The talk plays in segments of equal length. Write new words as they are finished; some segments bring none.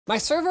My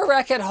server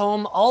rack at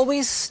home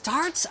always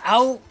starts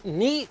out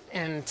neat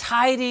and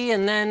tidy,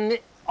 and then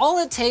all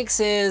it takes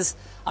is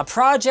a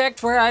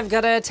project where I've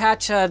got to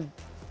attach a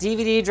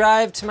DVD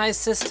drive to my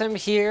system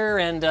here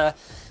and a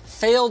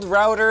failed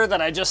router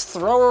that I just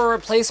throw a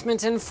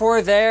replacement in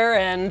for there,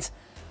 and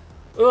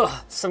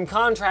some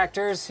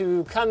contractors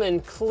who come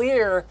and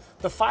clear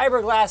the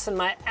fiberglass in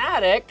my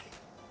attic,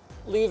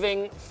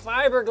 leaving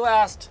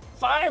fiberglassed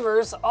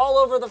fibers all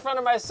over the front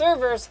of my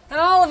servers, and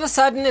all of a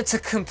sudden it's a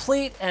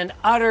complete and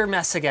utter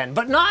mess again.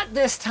 But not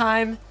this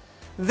time.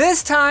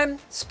 This time,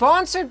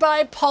 sponsored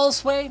by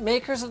Pulseway,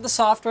 makers of the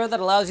software that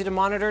allows you to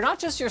monitor not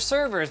just your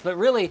servers, but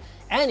really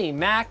any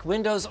Mac,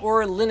 Windows,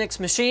 or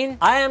Linux machine.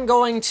 I am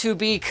going to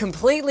be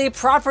completely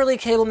properly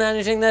cable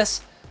managing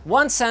this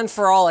once and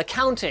for all,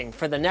 accounting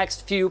for the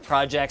next few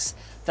projects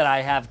that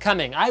I have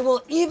coming. I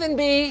will even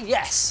be,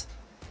 yes,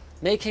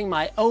 making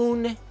my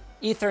own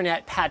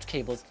Ethernet patch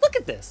cables. Look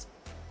at this.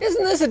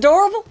 Isn't this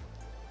adorable?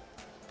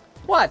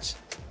 Watch.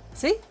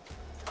 See?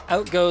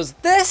 Out goes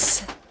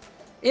this.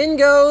 In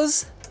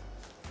goes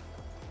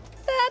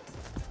that.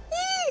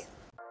 Eee.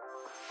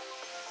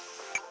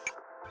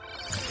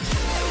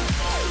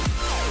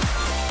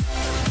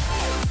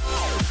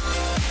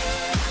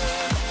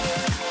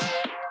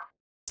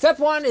 Step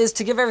one is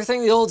to give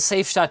everything the old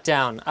safe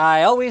shutdown.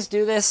 I always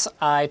do this.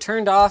 I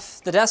turned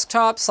off the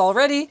desktops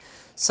already,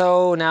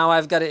 so now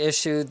I've got to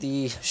issue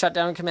the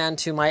shutdown command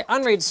to my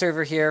Unraid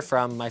server here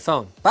from my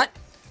phone. But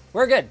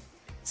we're good.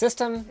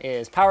 System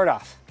is powered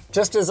off.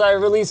 Just as I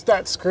released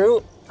that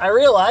screw, I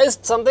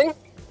realized something.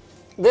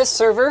 This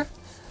server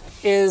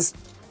is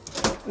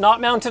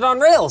not mounted on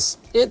rails.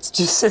 It's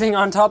just sitting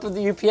on top of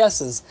the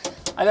UPSs.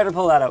 I better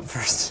pull that out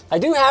first. I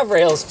do have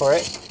rails for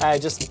it. I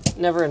just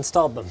never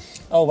installed them.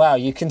 Oh wow,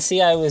 you can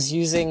see I was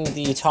using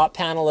the top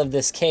panel of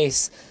this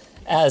case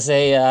as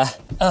a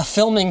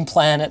filming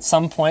plan at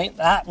some point.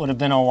 That would have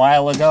been a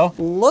while ago.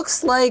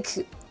 Looks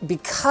like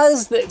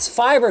because it's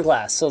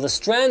fiberglass, so the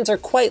strands are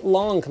quite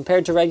long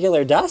compared to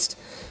regular dust,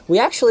 we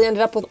actually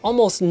ended up with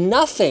almost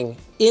nothing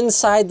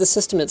inside the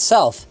system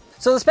itself.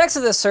 So the specs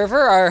of this server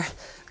are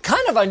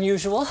kind of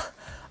unusual.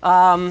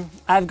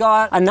 I've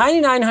got a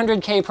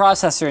 9900K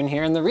processor in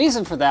here, and the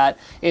reason for that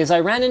is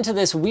I ran into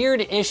this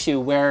weird issue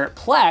where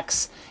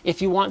Plex,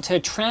 if you want to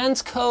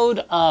transcode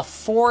a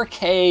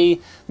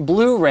 4K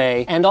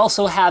Blu-ray and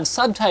also have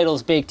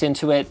subtitles baked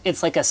into it,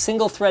 it's like a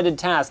single-threaded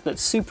task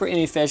that's super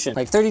inefficient.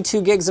 Like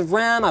 32 gigs of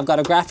RAM, I've got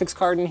a graphics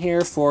card in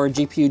here for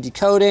GPU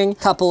decoding, a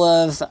couple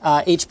of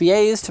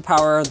HBAs to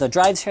power the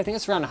drives here. I think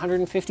it's around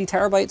 150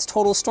 terabytes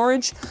total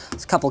storage.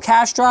 There's a couple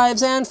cache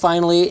drives, and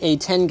finally a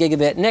 10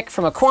 gigabit NIC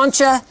from a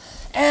Quancha,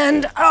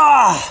 and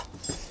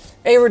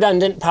a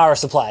redundant power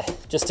supply,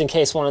 just in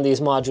case one of these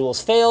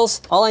modules fails.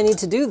 All I need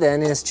to do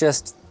then is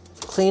just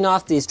clean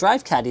off these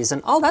drive caddies,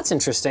 and oh, that's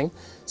interesting.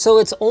 So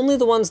it's only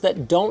the ones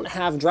that don't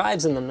have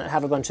drives in them that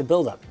have a bunch of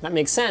buildup. That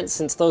makes sense,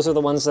 since those are the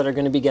ones that are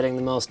going to be getting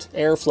the most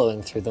air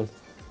flowing through them.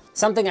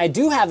 Something I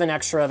do have an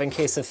extra of in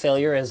case of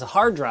failure is a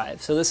hard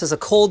drive. So this is a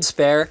cold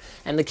spare,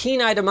 and the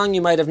keen-eyed among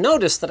you might have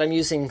noticed that I'm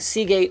using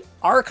Seagate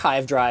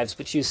archive drives,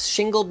 which use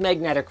shingled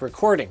magnetic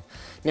recording.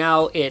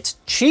 Now, it's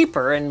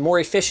cheaper and more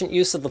efficient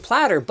use of the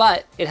platter,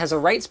 but it has a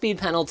write speed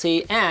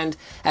penalty, and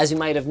as you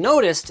might have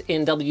noticed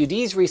in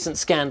WD's recent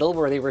scandal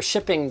where they were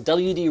shipping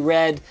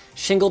WD-read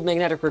shingled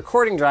magnetic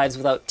recording drives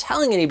without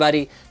telling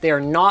anybody, they are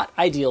not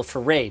ideal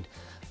for RAID.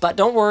 But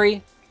don't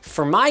worry,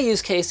 for my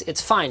use case,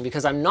 it's fine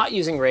because I'm not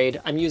using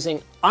RAID, I'm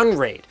using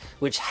Unraid,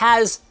 which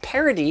has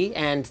parity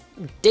and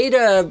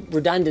data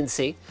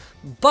redundancy,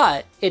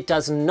 but it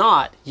does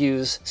not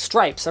use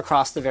stripes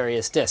across the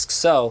various disks.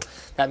 So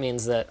that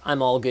means that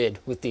I'm all good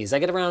with these. I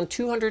get around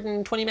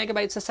 220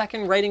 megabytes a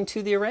second writing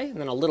to the array, and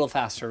then a little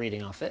faster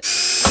reading off it.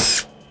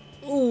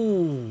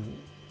 Ooh.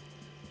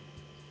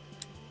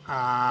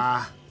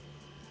 I'm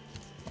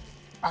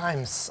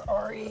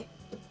sorry.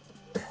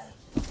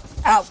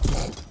 Ow,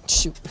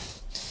 shoot.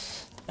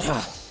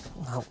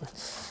 Well,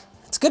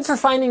 it's good for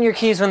finding your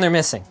keys when they're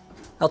missing.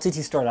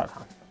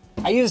 LTTstore.com.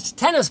 I used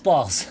tennis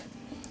balls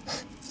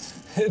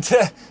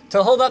to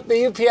hold up the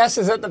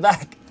UPSs at the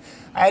back.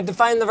 I had to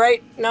find the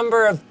right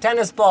number of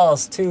tennis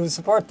balls to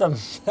support them.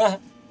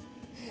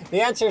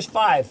 The answer is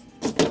 5.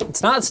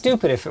 It's not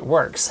stupid if it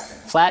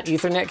works. Flat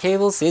Ethernet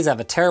cables, these have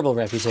a terrible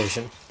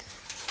reputation.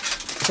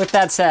 With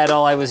that said,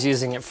 all I was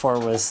using it for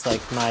was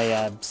like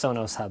my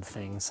Sonos hub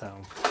thing, so.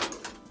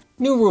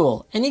 New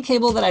rule, any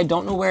cable that I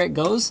don't know where it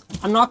goes,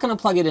 I'm not gonna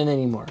plug it in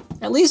anymore.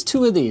 At least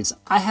 2 of these,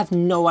 I have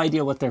no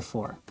idea what they're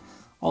for.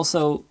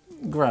 Also,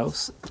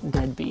 gross,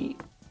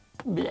 deadbeat.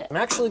 Blech. I'm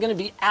actually gonna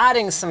be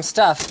adding some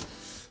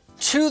stuff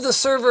to the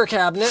server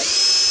cabinet.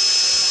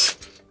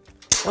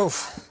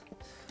 Oof.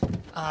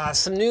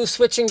 Some new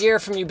switching gear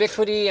from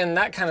Ubiquiti and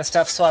that kind of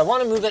stuff, so I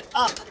wanna move it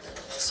up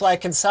so I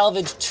can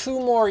salvage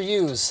 2 more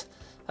U's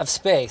of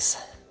space.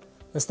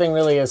 This thing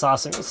really is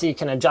awesome. You see you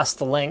can adjust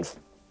the length.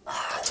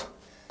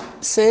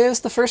 This is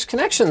the first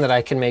connection that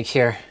I can make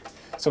here.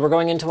 So we're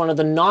going into one of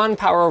the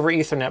non-power over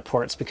Ethernet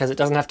ports because it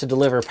doesn't have to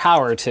deliver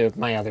power to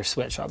my other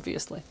switch,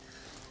 obviously.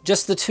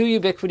 Just the 2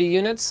 Ubiquiti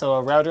units, so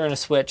a router and a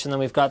switch, and then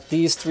we've got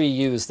these 3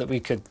 U's that we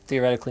could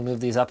theoretically move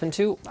these up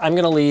into. I'm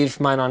gonna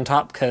leave mine on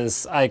top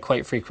because I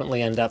quite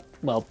frequently end up,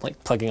 well,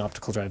 like plugging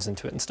optical drives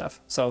into it and stuff.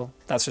 So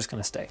that's just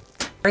gonna stay.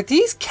 Are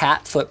these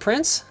cat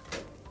footprints?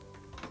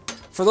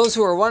 For those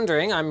who are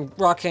wondering, I'm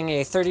rocking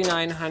a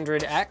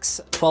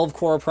 3900X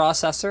 12-core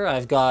processor.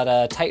 I've got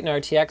a Titan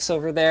RTX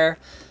over there,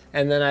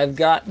 and then I've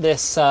got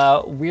this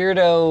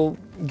weirdo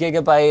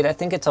gigabyte, I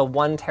think it's a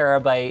 1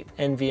 terabyte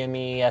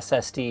NVMe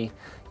SSD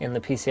in the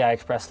PCI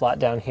Express slot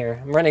down here.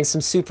 I'm running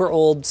some super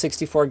old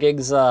 64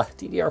 gigs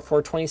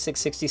DDR4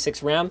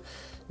 2666 RAM.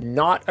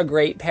 Not a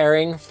great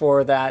pairing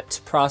for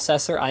that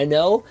processor, I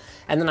know.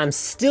 And then I'm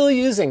still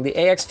using the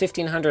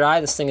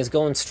AX1500i. This thing is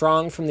going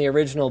strong from the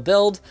original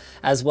build,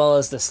 as well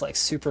as this like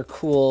super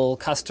cool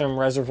custom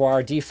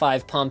reservoir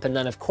D5 pump, and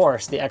then of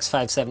course the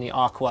X570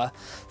 Aqua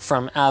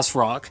from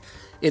ASRock.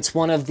 It's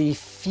one of the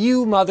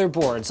few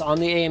motherboards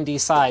on the AMD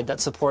side that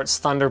supports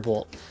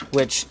Thunderbolt,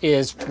 which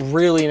is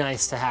really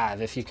nice to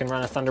have. If you can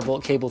run a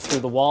Thunderbolt cable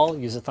through the wall,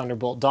 use a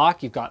Thunderbolt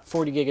dock, you've got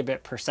 40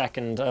 gigabit per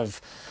second of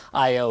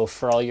I/O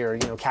for all your,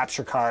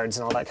 capture cards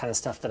and all that kind of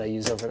stuff that I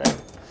use over there.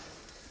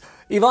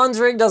 Yvonne's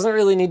rig doesn't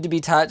really need to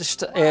be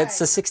touched. Why? It's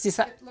a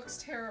 67. It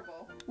looks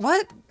terrible.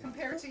 What?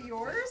 Compared to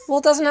yours? Well,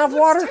 it doesn't have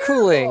water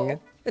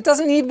cooling. It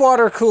doesn't need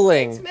water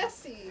cooling. It's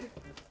messy.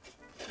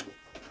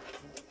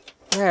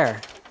 There.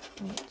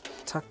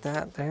 Tuck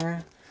that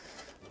there.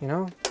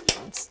 We'll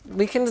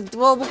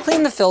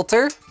clean the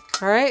filter,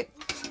 all right?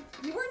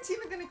 You weren't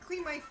even gonna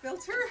clean my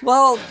filter?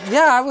 Well,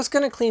 yeah, I was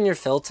gonna clean your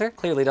filter.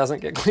 Clearly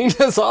doesn't get cleaned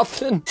as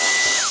often.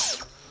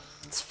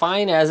 It's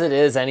fine as it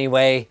is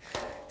anyway.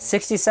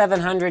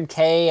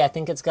 6700K, I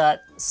think it's got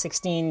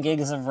 16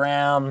 gigs of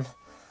RAM.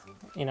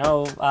 You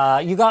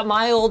got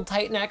my old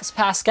Titan X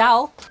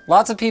Pascal.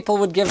 Lots of people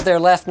would give their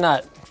left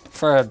nut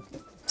for a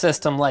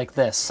system like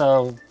this,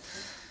 so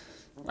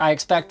I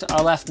expect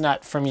a left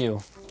nut from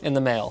you in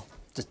the mail.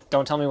 Just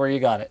don't tell me where you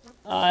got it.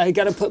 I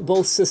gotta put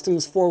both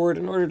systems forward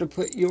in order to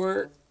put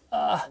your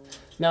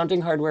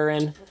mounting hardware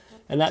in.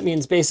 And that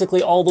means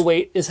basically all the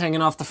weight is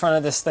hanging off the front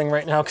of this thing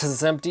right now because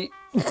it's empty.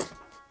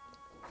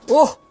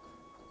 Oh,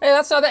 hey,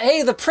 that's not it.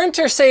 Hey, the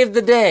printer saved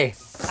the day.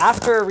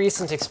 After a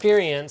recent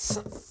experience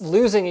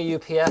losing a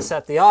UPS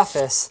at the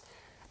office,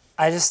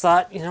 I just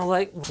thought,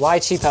 why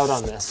cheap out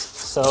on this?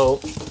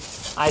 So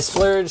I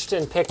splurged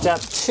and picked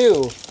up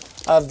 2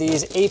 of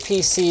these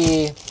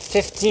APC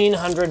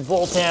 1500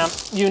 volt amp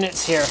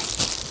units here.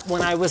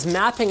 When I was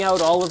mapping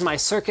out all of my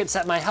circuits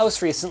at my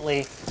house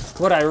recently,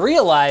 what I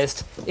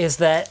realized is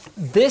that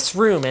this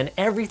room and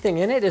everything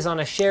in it is on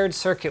a shared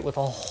circuit with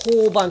a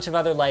whole bunch of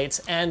other lights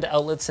and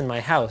outlets in my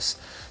house.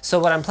 So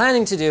what I'm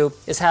planning to do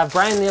is have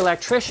Brian the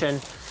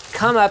electrician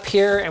come up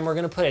here, and we're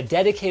gonna put a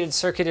dedicated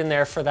circuit in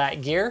there for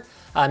that gear.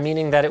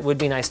 Meaning that it would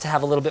be nice to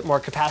have a little bit more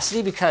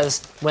capacity,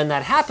 because when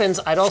that happens,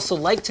 I'd also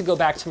like to go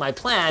back to my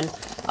plan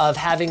of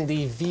having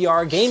the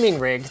VR gaming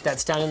rig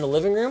that's down in the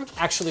living room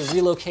actually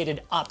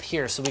relocated up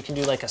here so we can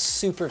do like a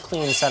super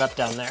clean setup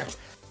down there.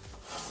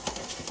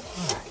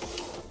 All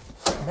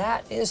right.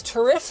 That is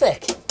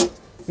terrific.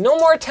 No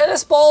more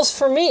tennis balls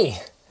for me.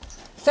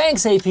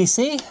 Thanks,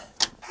 APC.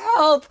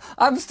 Help,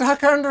 I'm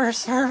stuck under a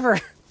server.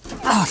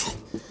 Okay.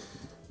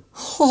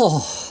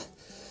 Oh.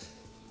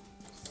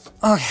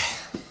 Okay.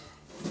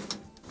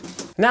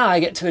 Now I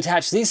get to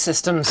attach these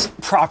systems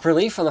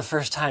properly for the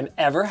first time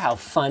ever. How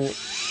fun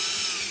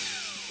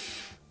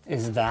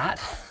is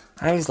that?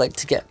 I always like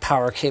to get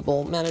power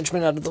cable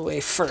management out of the way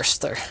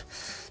first. They're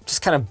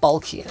just kind of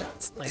bulky, and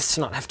it's nice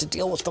to not have to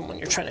deal with them when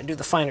you're trying to do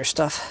the finer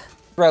stuff.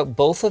 Route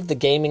both of the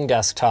gaming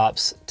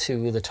desktops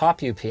to the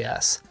top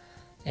UPS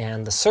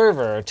and the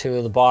server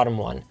to the bottom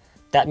one.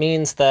 That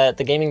means that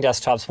the gaming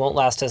desktops won't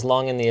last as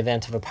long in the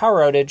event of a power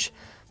outage,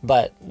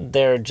 but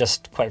they're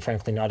just, quite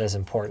frankly, not as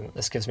important.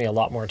 This gives me a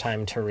lot more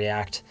time to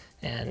react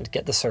and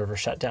get the server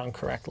shut down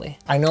correctly.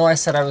 I know I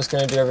said I was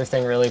going to do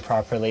everything really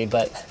properly,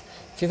 but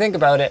if you think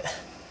about it,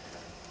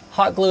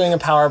 hot gluing a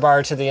power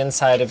bar to the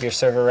inside of your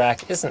server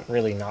rack isn't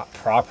really not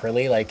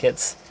properly.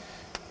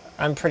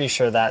 I'm pretty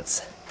sure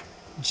that's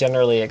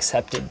generally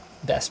accepted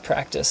best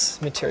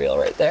practice material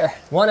right there.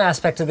 One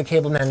aspect of the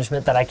cable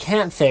management that I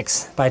can't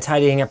fix by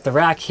tidying up the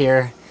rack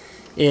here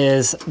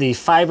is the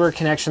fiber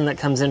connection that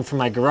comes in from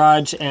my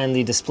garage and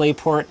the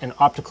DisplayPort and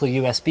optical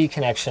USB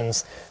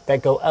connections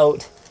that go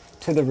out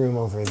to the room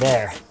over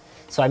there.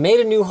 So I made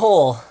a new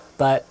hole,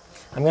 but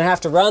I'm gonna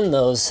have to run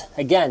those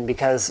again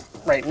because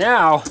right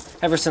now,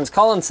 ever since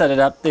Colin set it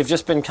up, they've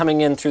just been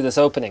coming in through this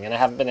opening and I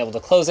haven't been able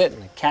to close it,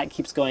 and the cat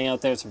keeps going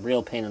out there. It's a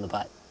real pain in the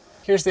butt.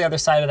 Here's the other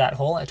side of that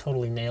hole. I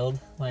totally nailed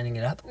lining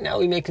it up. Now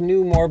we make a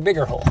new,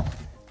 bigger hole.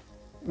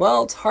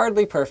 Well, it's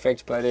hardly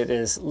perfect, but it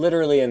is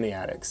literally in the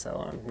attic,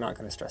 so I'm not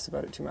gonna stress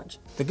about it too much.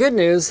 The good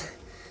news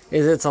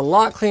is it's a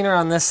lot cleaner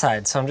on this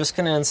side, so I'm just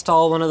gonna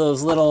install one of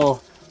those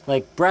little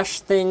brush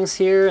things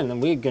here, and then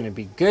we're gonna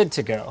be good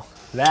to go.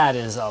 That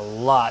is a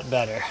lot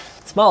better.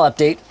 Small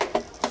update.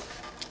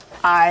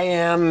 I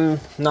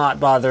am not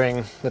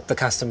bothering with the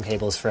custom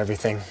cables for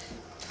everything.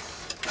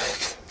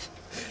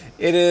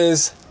 It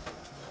is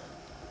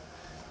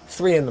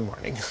 3 in the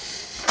morning.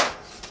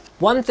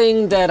 One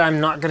thing that I'm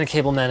not gonna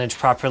cable manage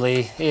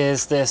properly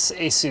is this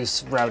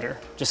Asus router,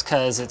 just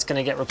cause it's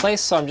gonna get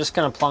replaced, so I'm just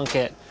gonna plunk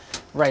it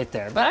right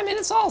there. But I mean,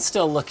 it's all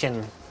still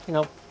looking, you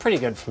know, pretty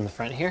good from the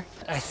front here.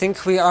 I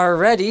think we are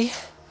ready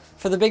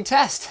for the big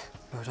test.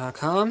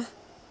 Go.com.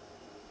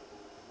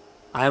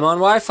 I'm on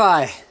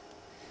Wi-Fi. Let's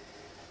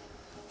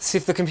see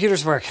if the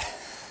computers work.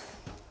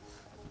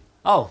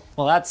 Oh,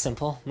 well that's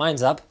simple.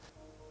 Mine's up.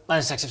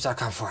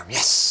 LinusExcerpts.com forum,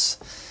 yes.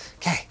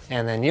 Okay,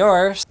 and then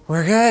yours.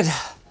 We're good.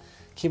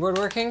 Keyboard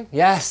working?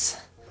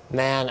 Yes.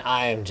 Man,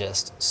 I am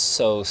just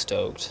so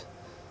stoked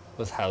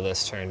with how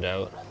this turned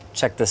out.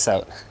 Check this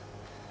out.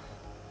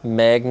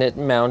 Magnet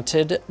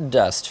mounted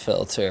dust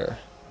filter.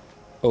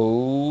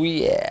 Oh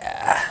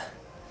yeah.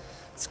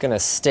 It's gonna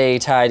stay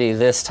tidy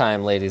this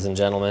time, ladies and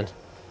gentlemen.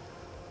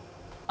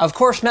 Of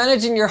course,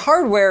 managing your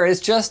hardware is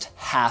just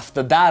half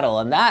the battle,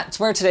 and that's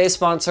where today's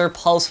sponsor,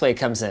 Pulseway,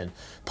 comes in.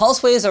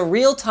 Pulseway is a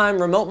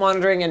real-time remote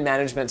monitoring and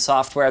management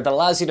software that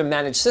allows you to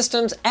manage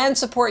systems and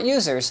support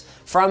users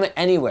from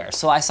anywhere.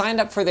 So I signed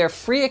up for their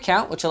free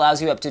account, which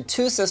allows you up to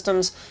 2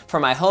 systems for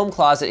my home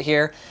closet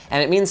here,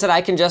 and it means that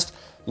I can just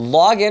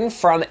log in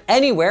from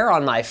anywhere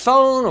on my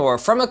phone or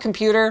from a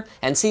computer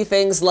and see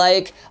things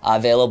like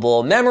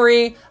available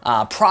memory,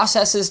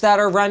 processes that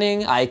are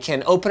running. I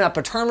can open up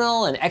a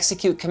terminal and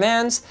execute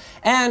commands,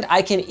 and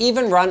I can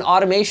even run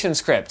automation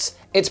scripts.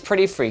 It's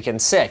pretty freaking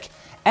sick.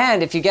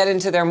 And if you get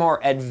into their more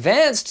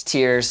advanced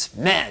tiers,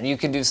 man, you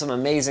can do some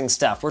amazing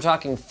stuff. We're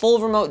talking full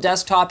remote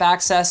desktop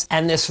access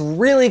and this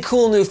really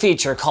cool new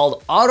feature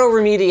called auto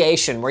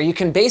remediation, where you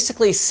can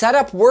basically set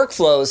up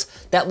workflows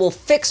that will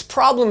fix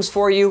problems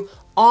for you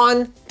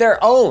on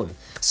their own.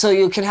 So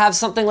you can have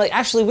something like,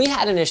 actually we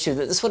had an issue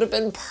that this would have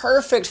been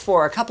perfect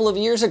for a couple of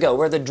years ago,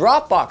 where the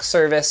Dropbox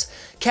service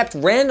kept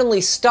randomly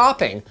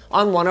stopping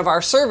on one of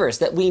our servers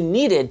that we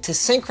needed to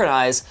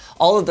synchronize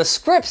all of the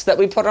scripts that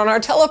we put on our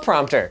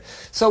teleprompter.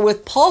 So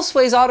with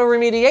Pulseway's auto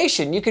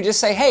remediation, you could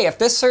just say, hey, if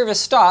this service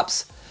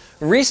stops,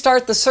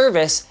 restart the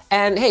service,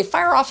 and hey,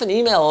 fire off an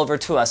email over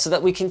to us so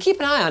that we can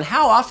keep an eye on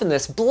how often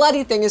this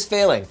bloody thing is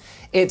failing.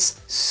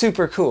 It's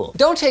super cool.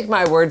 Don't take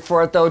my word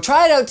for it though,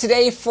 try it out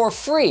today for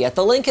free at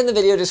the link in the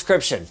video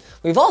description.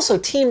 We've also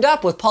teamed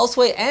up with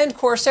Pulseway and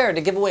Corsair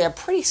to give away a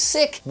pretty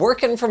sick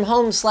working from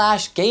home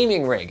 /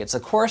 gaming rig. It's a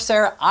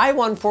Corsair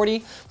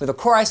i140 with a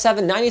Core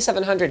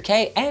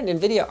i7-9700K and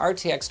NVIDIA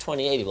RTX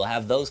 2080. We'll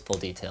have those full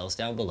details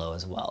down below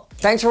as well.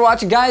 Thanks for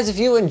watching, guys. If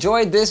you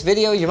enjoyed this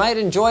video, you might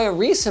enjoy a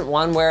recent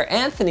one where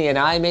Anthony and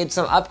I made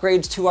some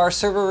upgrades to our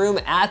server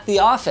room at the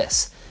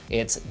office.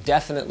 It's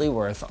definitely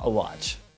worth a watch.